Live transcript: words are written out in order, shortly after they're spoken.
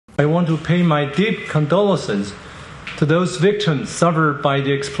I want to pay my deep condolences to those victims suffered by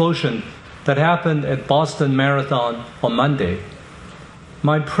the explosion that happened at Boston Marathon on Monday.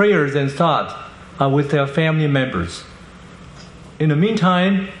 My prayers and thoughts are with their family members. In the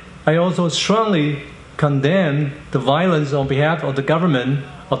meantime, I also strongly condemn the violence on behalf of the government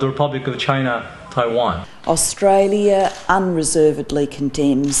of the Republic of China, Taiwan. Australia unreservedly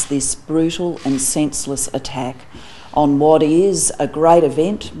condemns this brutal and senseless attack on what is a great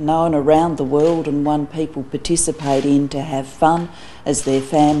event known around the world and one people participate in to have fun as their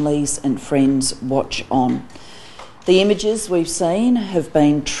families and friends watch on. The images we've seen have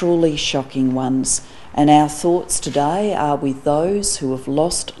been truly shocking ones, and our thoughts today are with those who have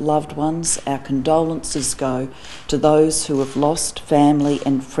lost loved ones. Our condolences go to those who have lost family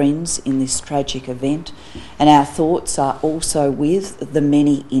and friends in this tragic event, and our thoughts are also with the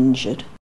many injured.